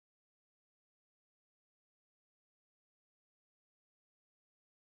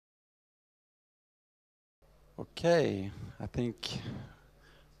Okay, I think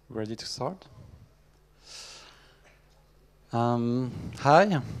we're ready to start.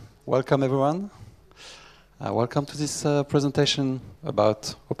 Hi, welcome everyone. Welcome to this presentation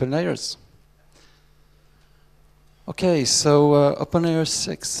about OpenLayers. Okay, so OpenLayers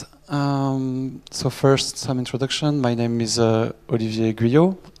 6. So first, some introduction. My name is Olivier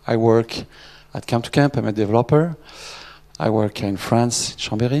Guyot. I work at Camp2Camp. I'm a developer. I work in France, in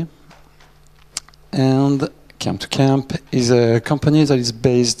Chambéry. And Camp2Camp is a company that is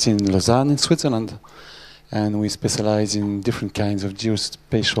based in Lausanne, in Switzerland. And we specialize in different kinds of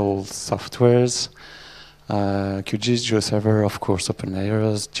geospatial softwares, QGIS, GeoServer, of course,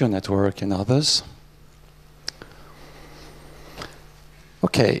 OpenLayers, GeoNetwork, and others.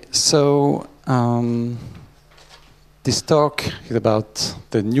 Okay, so this talk is about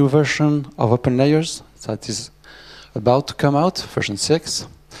the new version of OpenLayers that is about to come out, version 6.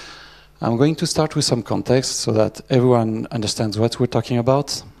 I'm going to start with some context so that everyone understands what we're talking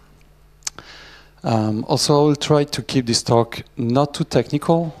about. Also, I'll try to keep this talk not too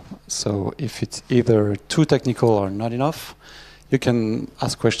technical. So if it's either too technical or not enough, you can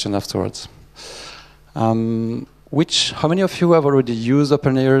ask questions afterwards. How many of you have already used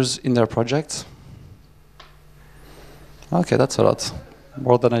OpenLayers in their projects? Okay, that's a lot.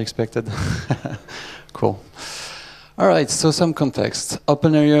 More than I expected. Cool. All right, so some context.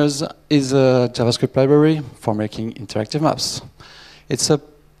 OpenLayers is a JavaScript library for making interactive maps. It's a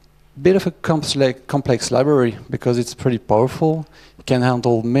bit of a complex library because it's pretty powerful. It can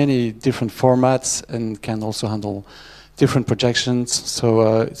handle many different formats and can also handle different projections.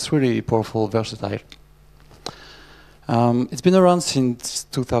 So it's really powerful, versatile. It's been around since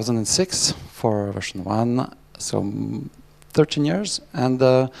 2006 for version 1, so 13 years. And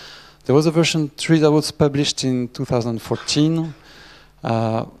there was a version 3 that was published in 2014.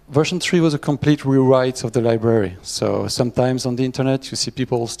 Version 3 was a complete rewrite of the library. So sometimes on the internet you see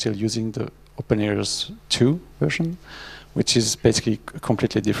people still using the OpenLayers 2 version, which is basically a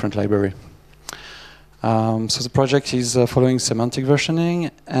completely different library. So the project is following semantic versioning,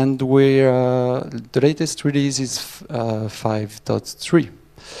 and the latest release is 5.3.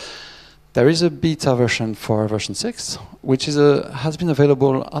 There is a beta version for version 6, which has been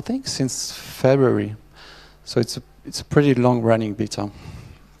available, I think, since February. So it's a pretty long-running beta.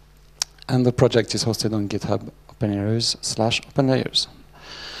 And the project is hosted on GitHub, OpenLayers/OpenLayers.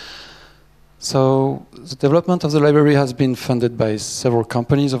 So the development of the library has been funded by several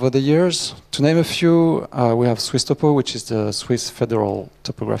companies over the years. To name a few, we have SwissTopo, which is the Swiss Federal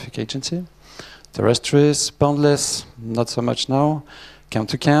Topographic Agency, Terrestris, Boundless, not so much now,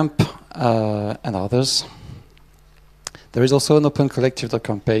 Camp2Camp, and others. There is also an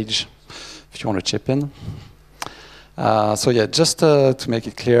opencollective.com page if you want to chip in. So yeah, just to make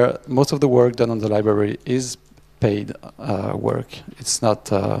it clear, most of the work done on the library is paid work. It's not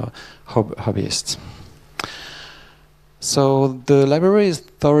hobbyist. So the library is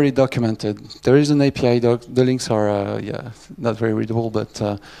thoroughly documented. There is an API doc. The links are not very readable, but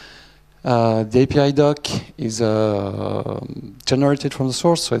the API doc is generated from the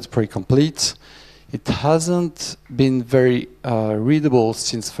source, so it's pretty complete. It hasn't been very readable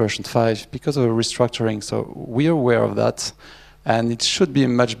since version 5 because of a restructuring, so we're aware of that, and it should be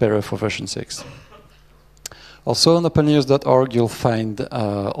much better for version 6. Also on openlayers.org you'll find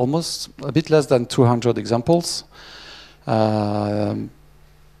almost a bit less than 200 examples.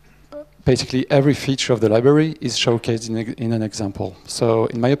 Basically every feature of the library is showcased in an example. So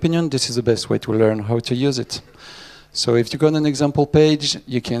in my opinion, this is the best way to learn how to use it. So if you go on an example page,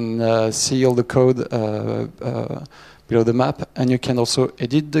 you can see all the code below the map, and you can also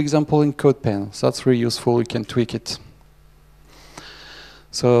edit the example in CodePen. So that's really useful, you can tweak it.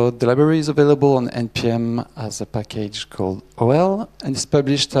 So the library is available on NPM as a package called OL, and it's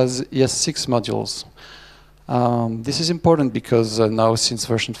published as ES6 modules. This is important because now since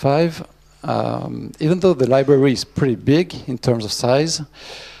version 5, even though the library is pretty big in terms of size,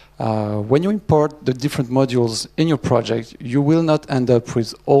 when you import the different modules in your project, you will not end up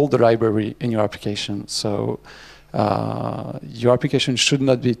with all the library in your application. So your application should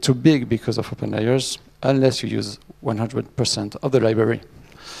not be too big because of OpenLayers, unless you use 100% of the library.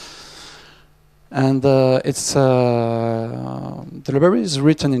 And the library is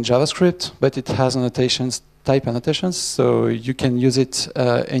written in JavaScript, but it has annotations, type annotations, so you can use it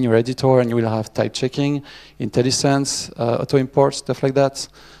in your editor, and you will have type checking, IntelliSense, auto import, stuff like that.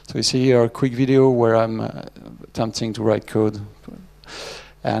 So you see here a quick video where I'm attempting to write code,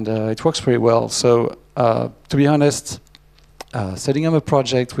 and it works pretty well. So to be honest, setting up a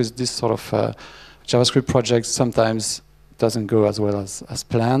project with this sort of JavaScript project sometimes doesn't go as well as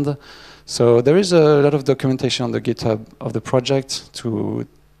planned. So there is a lot of documentation on the GitHub of the project to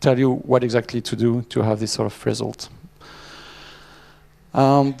tell you what exactly to do to have this sort of result.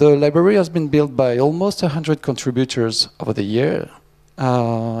 The library has been built by almost 100 contributors over the year.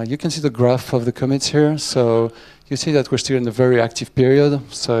 You can see the graph of the commits here. So you see that we're still in a very active period.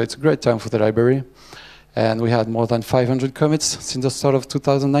 So it's a great time for the library. And we had more than 500 commits since the start of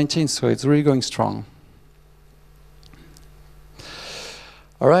 2019. So it's really going strong.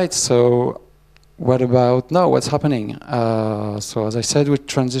 All right, so what about now? What's happening? So as I said, we're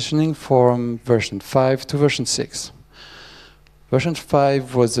transitioning from version 5 to version 6. Version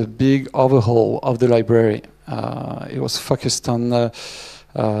 5 was a big overhaul of the library. It was focused on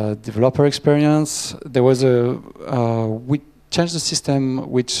developer experience. There was we changed the system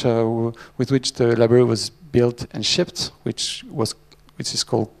with which the library was built and shipped, which is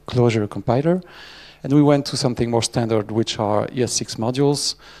called Closure Compiler. And we went to something more standard, which are ES6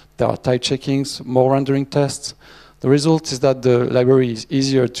 modules. There are type checkings, more rendering tests. The result is that the library is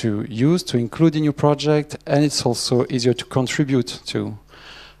easier to use, to include in your project, and it's also easier to contribute to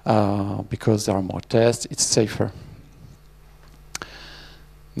because there are more tests, it's safer.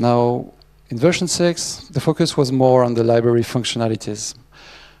 Now, in version 6, the focus was more on the library functionalities.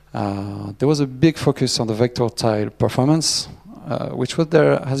 There was a big focus on the vector tile performance, which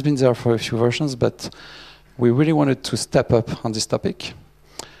has been there for a few versions, but we really wanted to step up on this topic.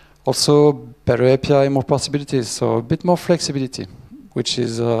 Also, better API, more possibilities, so a bit more flexibility, which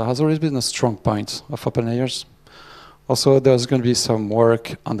has always been a strong point of OpenLayers. Also, there's going to be some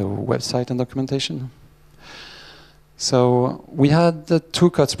work on the website and documentation. So we had 2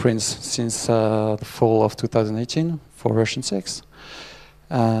 code sprints since the fall of 2018 for version 6.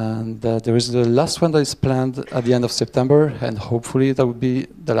 And there is the last one that is planned at the end of September, and hopefully that will be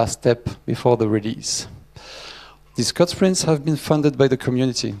the last step before the release. These code sprints have been funded by the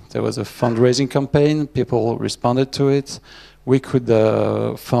community. There was a fundraising campaign, people responded to it. We could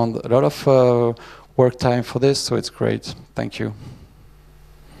fund a lot of work time for this, so it's great. Thank you.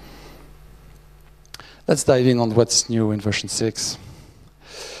 Let's dive in on what's new in version 6.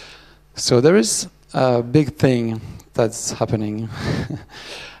 So there is a big thing that's happening.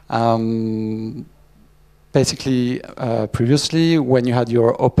 Basically, previously, when you had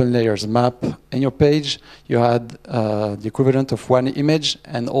your OpenLayers map in your page, you had the equivalent of one image,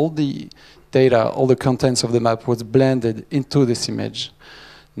 and all the data, all the contents of the map was blended into this image.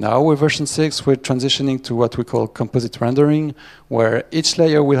 Now, with version 6, we're transitioning to what we call composite rendering, where each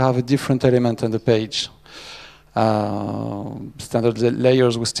layer will have a different element on the page. Standard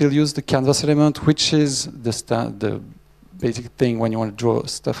layers will still use the canvas element, which is the basic thing when you want to draw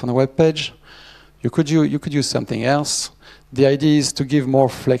stuff on a web page. You could use something else. The idea is to give more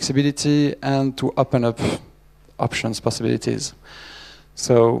flexibility and to open up options, possibilities.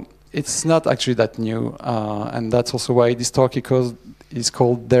 So it's not actually that new, and that's also why this talk is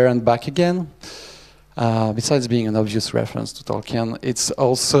called There and Back Again. Besides being an obvious reference to Tolkien, it's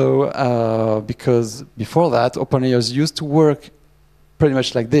also because before that, OpenLayers used to work pretty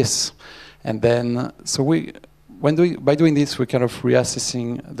much like this. And then, so by doing this, we're kind of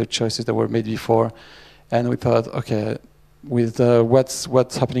reassessing the choices that were made before. And we thought, okay, with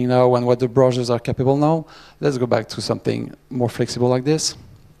what's happening now and what the browsers are capable now, let's go back to something more flexible like this.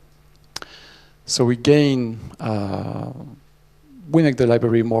 So we make the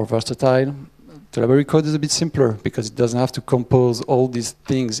library more versatile. The library code is a bit simpler because it doesn't have to compose all these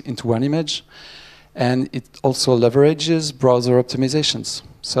things into one image. And it also leverages browser optimizations.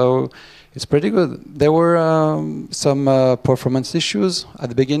 So it's pretty good. There were some performance issues at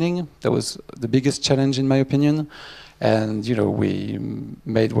the beginning. That was the biggest challenge, in my opinion. And we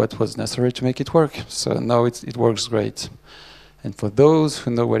made what was necessary to make it work. So now it works great. And for those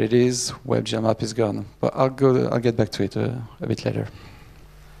who know what it is, WebGL map is gone. But I'll get back to it a bit later.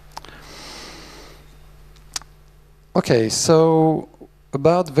 Okay, so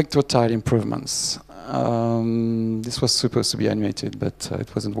about vector tile improvements. This was supposed to be animated, but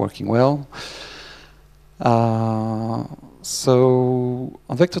it wasn't working well. So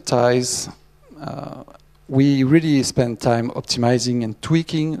on vector tiles, we really spend time optimizing and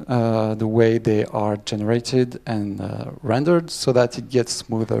tweaking the way they are generated and rendered so that it gets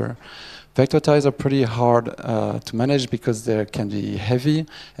smoother. Vector tiles are pretty hard to manage because they can be heavy,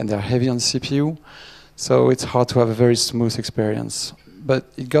 and they're heavy on the CPU. So it's hard to have a very smooth experience. But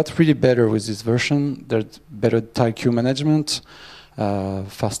it got really better with this version. There's better tile queue management,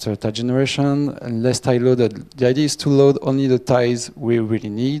 faster tile generation, and less tile loaded. The idea is to load only the tiles we really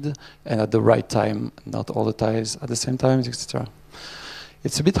need, and at the right time, not all the tiles at the same time, etc.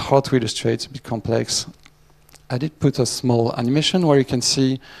 It's a bit hard to illustrate, it's a bit complex. I did put a small animation where you can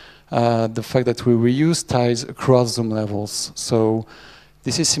see the fact that we reuse tiles across zoom levels. So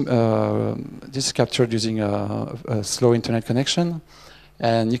this is captured using a slow internet connection.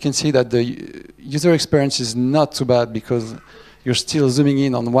 And you can see that the user experience is not too bad because you're still zooming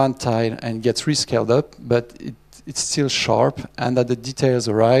in on one tile and gets rescaled up, but it's still sharp, and that the details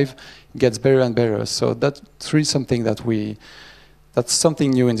arrive, it gets better and better. So that's really something that's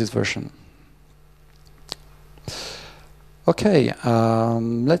something new in this version. Okay,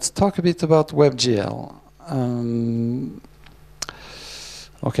 let's talk a bit about WebGL.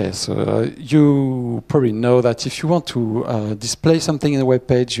 Okay, so you probably know that if you want to display something in a web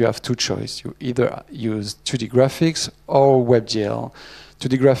page, you have two choices. You either use 2D graphics or WebGL.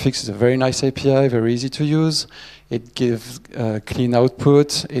 2D graphics is a very nice API, very easy to use. It gives clean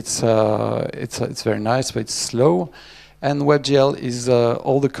output. It's very nice, but it's slow. And WebGL is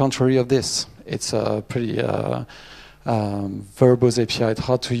all the contrary of this. It's a pretty verbose API. It's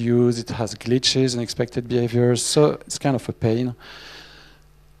hard to use. It has glitches, unexpected behaviors, so it's kind of a pain.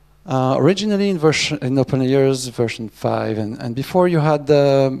 Originally in OpenLayers version 5 and before, you had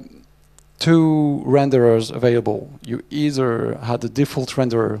two renderers available. You either had the default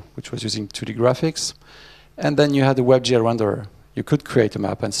renderer, which was using 2D graphics, and then you had the WebGL renderer. You could create a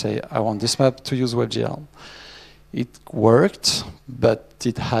map and say, I want this map to use WebGL. It worked, but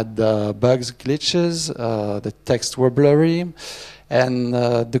it had bugs, glitches, the text were blurry, and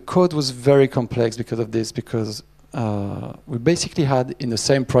the code was very complex because of this, because we basically had in the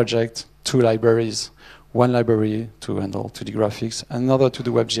same project two libraries. One library to handle 2D graphics, another to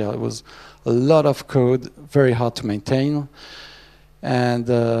do WebGL. It was a lot of code, very hard to maintain, and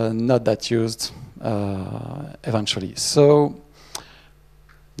not that used eventually. So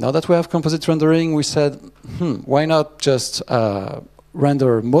now that we have composite rendering, we said, why not just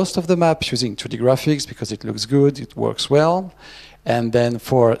render most of the map using 2D graphics because it looks good, it works well, and then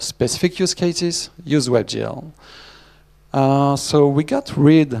for specific use cases, use WebGL. So we got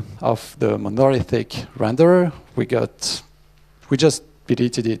rid of the monolithic renderer. We just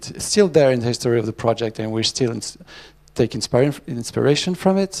deleted it. It's still there in the history of the project, and we still take inspiration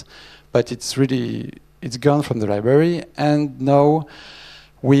from it, but it's gone from the library. And now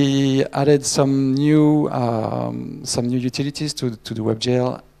we added some new utilities to the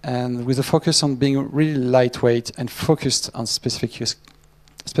WebGL, and with a focus on being really lightweight and focused on specific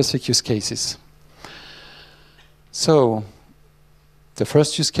use cases. So the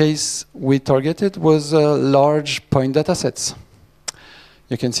first use case we targeted was large point data sets.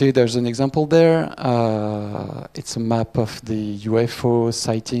 You can see there's an example there. It's a map of the UFO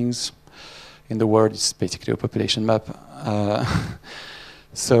sightings in the world. It's basically a population map.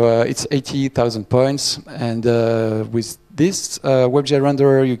 So it's 80,000 points, and with this WebGL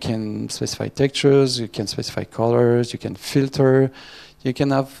renderer, you can specify textures, you can specify colors, you can filter, you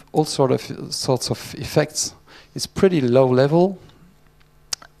can have all sorts of effects. It's pretty low level.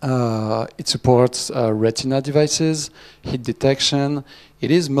 It supports retina devices, heat detection.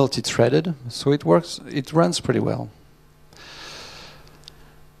 It is multi-threaded, so it works. It runs pretty well.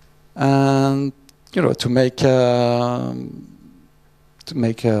 And to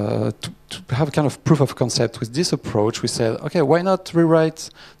have a kind of proof of concept with this approach, we said, okay, why not rewrite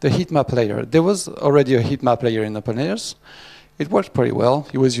the heat map layer? There was already a heat map layer in OpenLayers. It worked pretty well.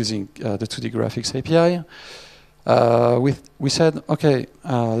 It was using the 2D graphics API. We said, okay,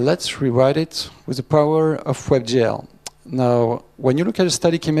 let's rewrite it with the power of WebGL. Now, when you look at a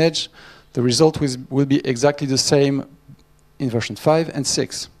static image, the result will be exactly the same in version 5 and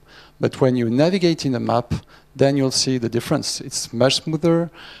 6. But when you navigate in a map, then you'll see the difference. It's much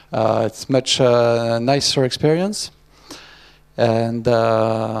smoother, it's much nicer experience, and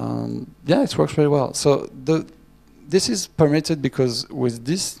yeah, it works very well. So this is permitted because with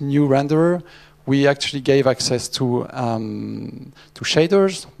this new renderer, we actually gave access to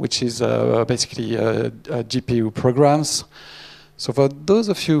shaders, which is basically GPU programs. So for those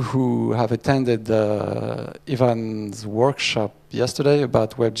of you who have attended Ivan's workshop yesterday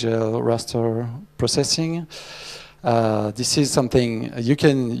about WebGL raster processing, this is something you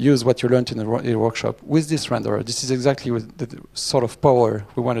can use what you learned in the workshop with this renderer. This is exactly the sort of power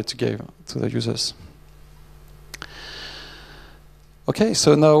we wanted to give to the users. Okay,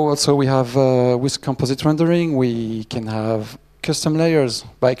 so now also we have, with composite rendering, we can have custom layers.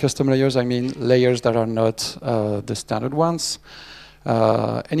 By custom layers, I mean layers that are not the standard ones.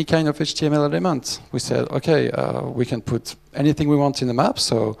 Any kind of HTML element. We said, okay, we can put anything we want in the map,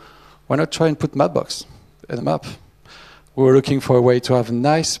 so why not try and put Mapbox in the map? We were looking for a way to have a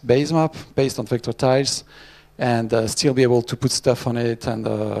nice base map based on vector tiles, and still be able to put stuff on it and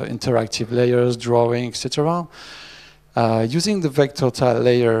interactive layers, drawing, etc. Using the vector tile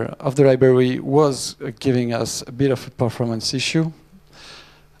layer of the library was giving us a bit of a performance issue,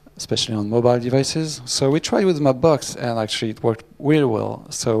 especially on mobile devices. So we tried with Mapbox, and actually it worked really well.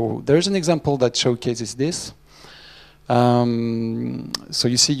 So there's an example that showcases this. So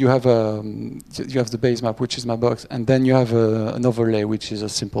you see you have the base map, which is Mapbox, and then you have an overlay, which is a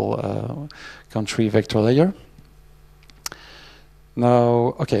simple country vector layer.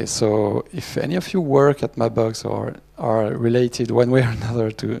 Now, okay, so if any of you work at Mapbox or are related one way or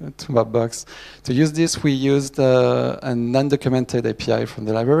another to Mapbox, to use this, we used a undocumented API from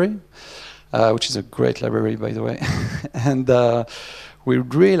the library, which is a great library, by the way. And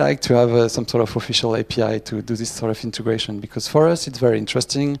we'd really like to have some sort of official API to do this sort of integration, because for us, it's very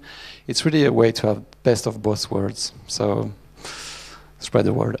interesting. It's really a way to have best of both worlds. So spread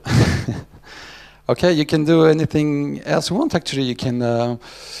the word. Okay, you can do anything else you want. Actually, you can.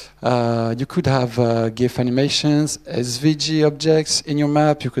 You could have GIF animations, SVG objects in your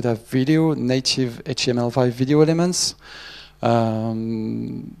map. You could have video, native HTML5 video elements.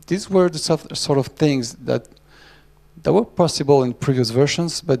 These were the sort of things that were possible in previous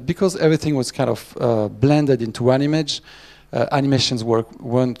versions, but because everything was kind of blended into one image, animations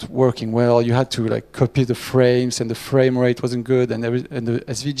weren't working well. You had to like copy the frames, and the frame rate wasn't good, and the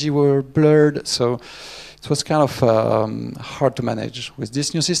SVG were blurred. So it was kind of hard to manage. With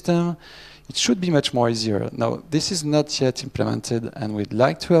this new system, it should be much more easier. Now, this is not yet implemented, and we'd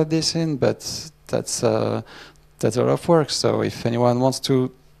like to have this in, but that's a lot of work. So if anyone wants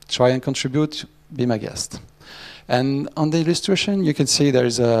to try and contribute, be my guest. And on the illustration, you can see there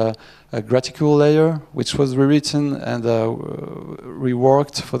is a graphical layer, which was rewritten and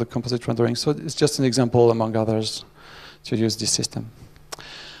reworked for the composite rendering. So it's just an example, among others, to use this system.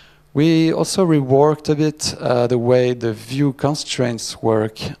 We also reworked a bit the way the view constraints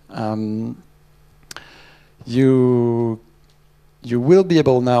work. You will be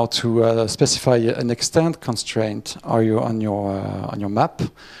able now to specify an extent constraint on your map,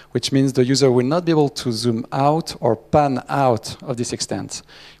 which means the user will not be able to zoom out or pan out of this extent.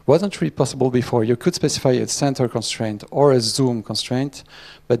 It wasn't really possible before. You could specify a center constraint or a zoom constraint,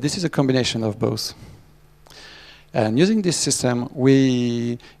 but this is a combination of both. And using this system,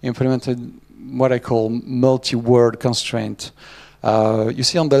 we implemented what I call multi-word constraint. You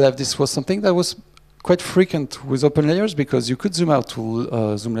see on the left, this was something that was quite frequent with OpenLayers, because you could zoom out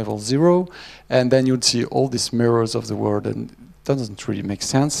to zoom level 0, and then you'd see all these mirrors of the word, and it doesn't really make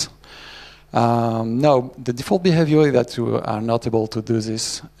sense. Now, the default behavior is that you are not able to do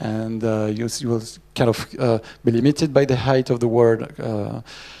this, and you will kind of be limited by the height of the word.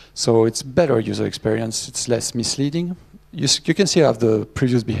 So it's better user experience. It's less misleading. You can still have the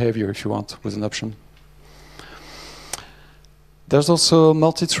previous behavior if you want with an option. There's also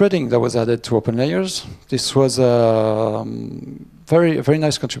multi-threading that was added to OpenLayers. This was a very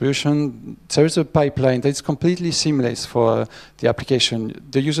nice contribution. There is a pipeline that is completely seamless for the application.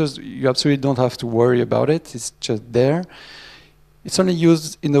 The users, you absolutely don't have to worry about it. It's just there. It's only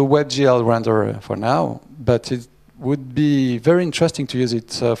used in the WebGL renderer for now, but it would be very interesting to use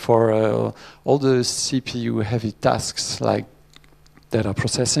it for all the CPU-heavy tasks like data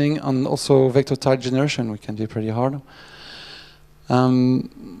processing, and also vector tile generation, which can be pretty hard. All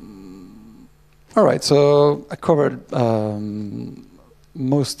right, so I covered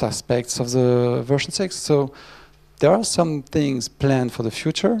most aspects of the version 6. So there are some things planned for the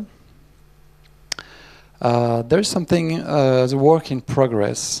future. There is something as a work in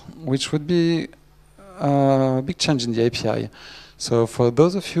progress, which would be a big change in the API. So for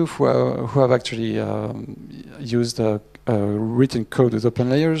those of you who have actually used written code with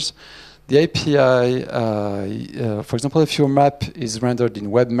OpenLayers, the API, for example, if your map is rendered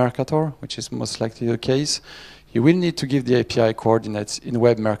in Web Mercator, which is most likely the case, you will need to give the API coordinates in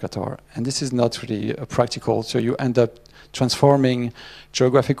Web Mercator. And this is not really practical, so you end up transforming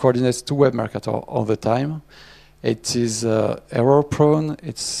geographic coordinates to Web Mercator all the time. It is error prone,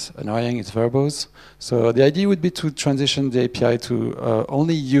 it's annoying, it's verbose. So the idea would be to transition the API to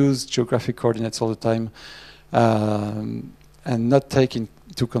only use geographic coordinates all the time and not take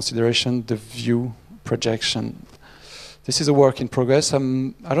into consideration the view projection. This is a work in progress. I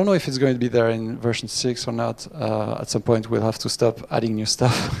don't know if it's going to be there in version 6 or not. At some point we'll have to stop adding new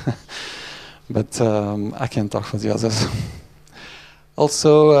stuff. But I can't talk for the others.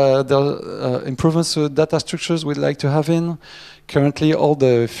 Also, there are improvements to data structures we'd like to have in. Currently, all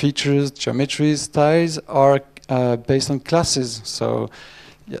the features, geometries, styles are based on classes. So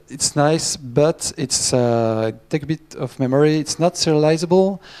yeah, it's nice, but it's take a bit of memory. It's not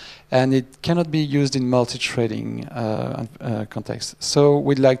serializable, and it cannot be used in multi-threading context. So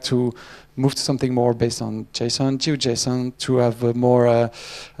we'd like to move to something more based on JSON, GeoJSON, to have more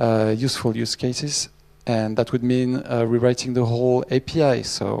useful use cases, and that would mean rewriting the whole API,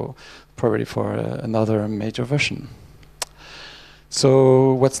 so probably for another major version.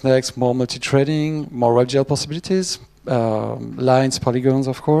 So what's next? More multi-threading, more WebGL possibilities, lines, polygons,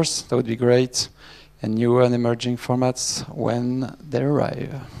 of course, that would be great, and new and emerging formats when they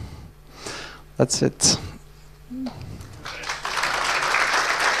arrive. That's it.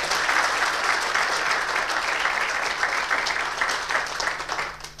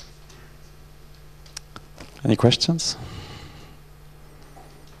 Any questions?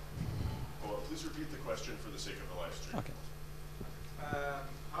 Well, please repeat the question for the sake of the live stream. Okay.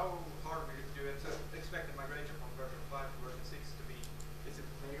 How hard do you expect the migration from version 5 to version 6 to be? Is it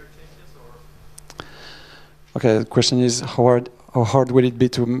major changes or? Okay, the question is how hard will it be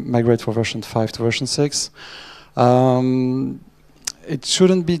to migrate from version 5 to version 6? It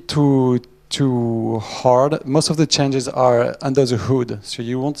shouldn't be too hard. Most of the changes are under the hood, so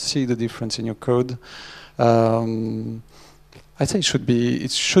you won't see the difference in your code. I'd say it should be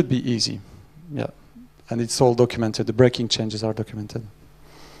easy, yeah, and it's all documented. The breaking changes are documented.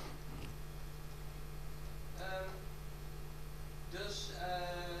 Does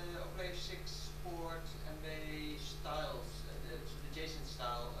OpenLayers 6 support MA styles, the JSON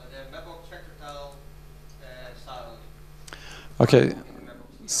style, the Mapbox vector style? Okay,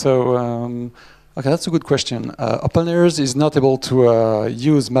 so okay, that's a good question. OpenLayers is not able to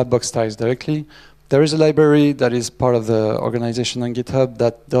use Mapbox styles directly. There is a library that is part of the organization on GitHub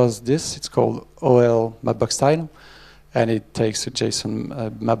that does this. It's called OL Mapbox style, and it takes a JSON,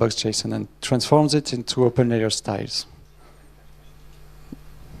 Mapbox JSON, and transforms it into OpenLayers styles.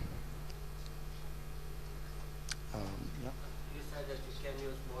 You said that you can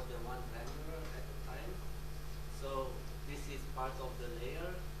use more than one renderer at a time. So this is part of the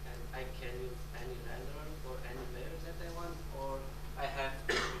layer, and I can use any renderer for any layer that I want, or I have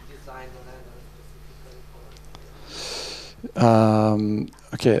to design the renderer specifically for.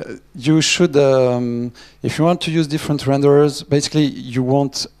 Okay, you should, if you want to use different renderers, basically you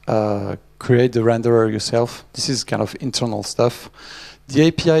won't create the renderer yourself. This is kind of internal stuff. The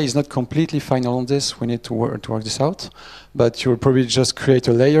API is not completely final on this. We need to work this out. But you'll probably just create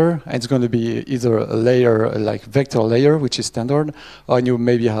a layer, and it's going to be either a layer like vector layer, which is standard, or you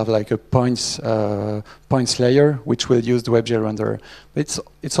maybe have like a points layer, which will use the WebGL renderer. But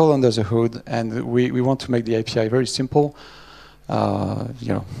it's all under the hood, and we want to make the API very simple. You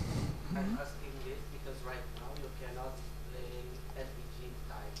know. I'm asking this because right now you cannot play SVG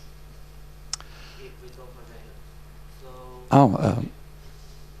type with OpenLayers. So how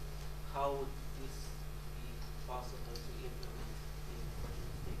would this be possible to implement in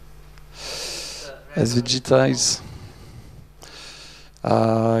version 6? SVG ties.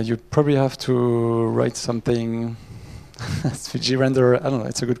 You probably have to write something. SVG renderer. I don't know.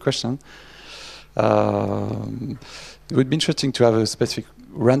 It's a good question. It would be interesting to have a specific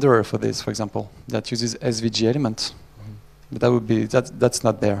renderer for this, for example, that uses SVG element. But that would be that's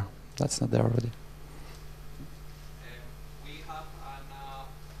not there. That's not there already. We have an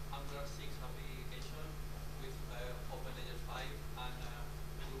Angular 6 application with OpenLayers 5, and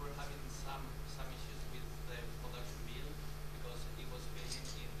we were having some issues with the production build because it was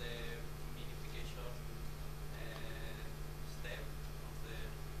failing in the minification step of the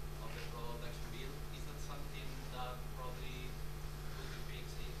production build. Is that something that probably could be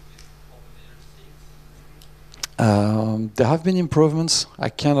fixed with OpenLayers 6? There have been improvements. I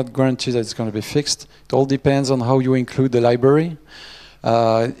cannot guarantee that it's going to be fixed. It all depends on how you include the library.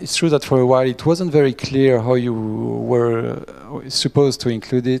 It's true that for a while it wasn't very clear how you were supposed to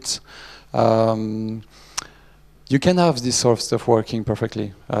include it. You can have this sort of stuff working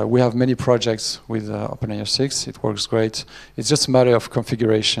perfectly. We have many projects with OpenLayers 6. It works great. It's just a matter of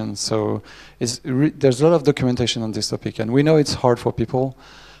configuration. So there's a lot of documentation on this topic, and we know it's hard for people.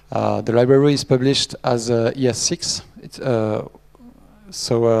 The library is published as ES6,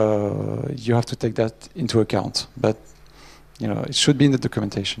 so you have to take that into account. But you know, it should be in the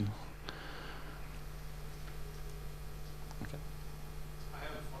documentation. I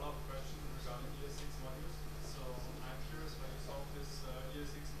have a follow-up question regarding ES6 modules. So I'm curious when you solve this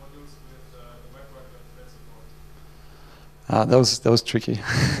ES6 modules with the WebGL support. That was tricky.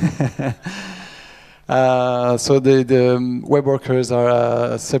 So the web workers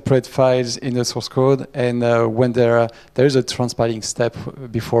are separate files in the source code, and when there is a transpiling step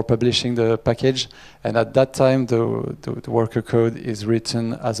before publishing the package, and at that time the worker code is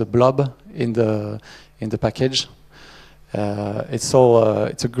written as a blob in the package, It's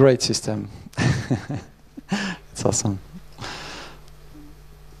a great system. It's awesome.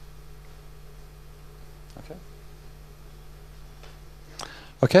 Okay.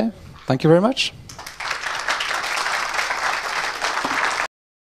 Okay. Thank you very much.